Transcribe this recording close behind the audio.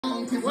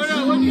What you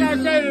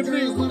gotta say to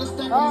people?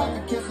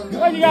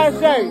 What you gotta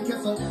say?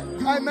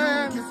 Hey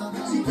man,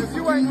 if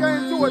you ain't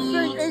came to a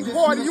SYNG INC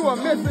party, you are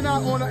missing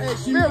out on an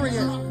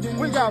experience.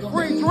 We got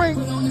free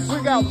drinks,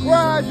 we got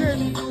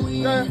prizes,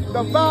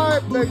 the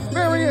vibe, the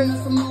experience.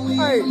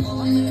 Hey,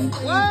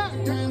 what?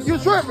 You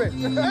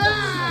tripping? I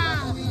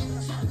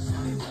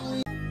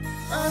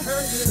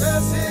heard you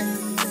love sick.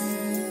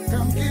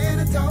 Come get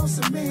a dose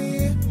of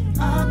me.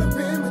 I'm the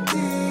remedy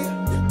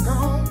you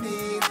gon'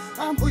 need.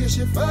 I'm who you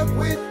should fuck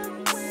with.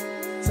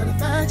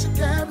 Satisfaction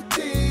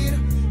guaranteed.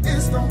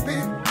 It's gon' be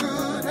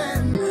good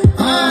and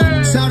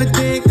shout it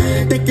thick,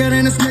 thicker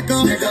than a snicker.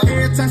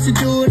 Every time she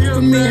do it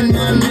for me and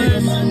my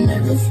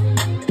niggas.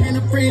 Ain't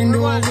a friend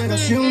do it with us.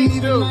 She don't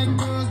need it like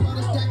girls, but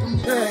I stack them.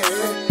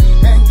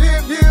 And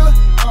give you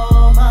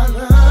all my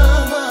love.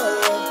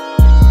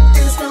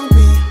 It's gon'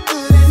 be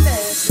good and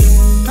nasty.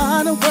 I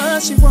know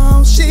what she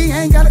wants, she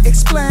ain't gotta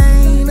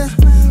explain.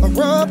 I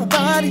rub her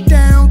body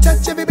down,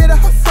 touch every bit of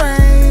her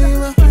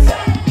frame.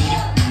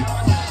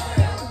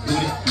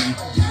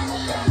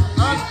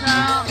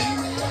 Uptown,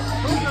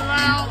 Hookah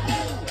Lounge.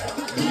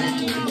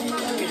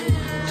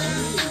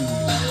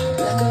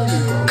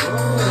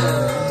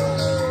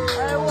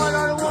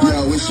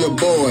 Yo, it's your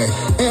boy,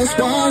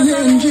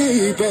 SYNG,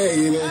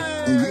 baby.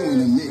 And you in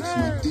the mix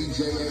with DJ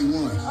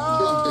A1.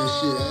 Drop that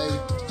shit,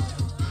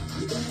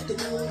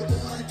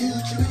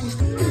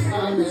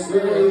 I'm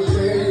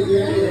inspiration,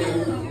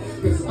 yeah.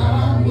 Cause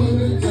I'm willing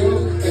to do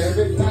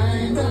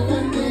everything that a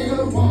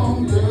nigga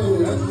won't do.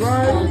 That's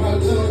right. I'm a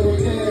little,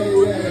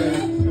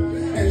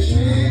 yeah. And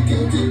she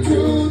guilty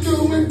too,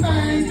 doing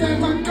things that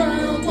my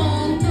girl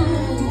won't do.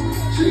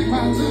 She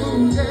my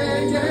little, yeah.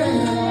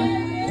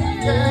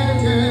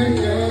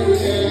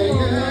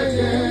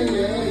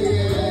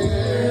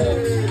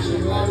 She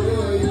my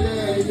little,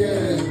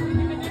 yeah.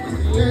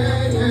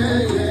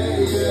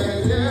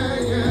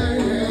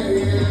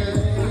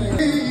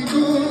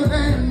 Good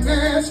and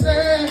nasty,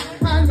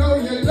 I know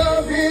you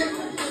love it.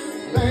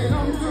 They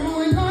don't do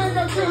it like I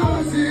do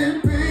it,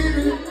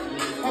 baby.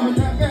 I'm a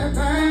tap that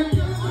bad,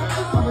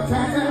 I'm a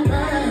tap that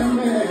bad,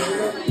 man.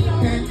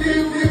 Can't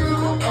give you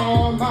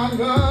all my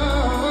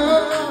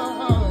love.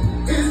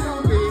 It's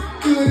gonna be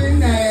good and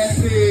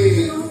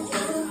nasty.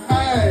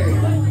 Hey,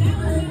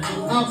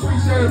 I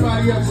appreciate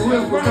everybody else for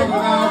real for coming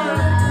out.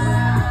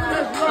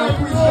 I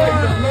appreciate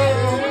the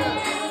love.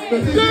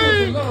 Cause this is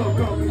the love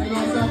company, you know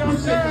what I'm saying? I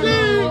appreciate the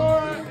love.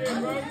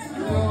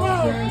 You know what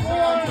I'm saying?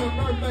 Shout out to the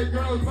birthday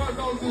girls,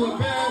 Virgos to the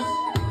best.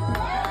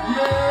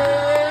 Yeah!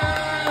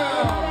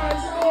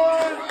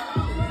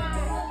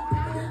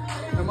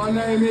 And my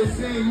name is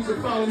Sing. You can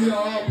follow me on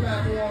all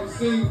platforms.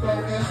 Sing,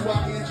 SYNGFO.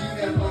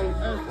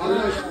 I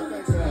love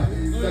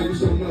you. Thank you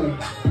so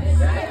much.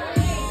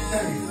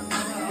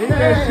 Hit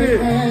that shit.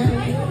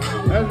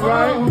 That's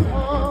right.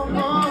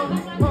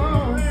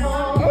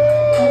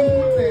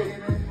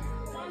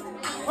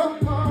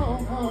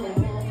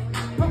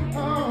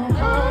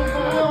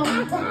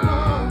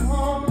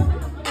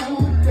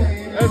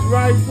 That's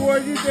right, boy.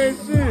 You that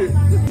shit.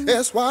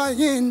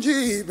 SYNG,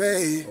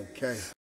 babe. Okay.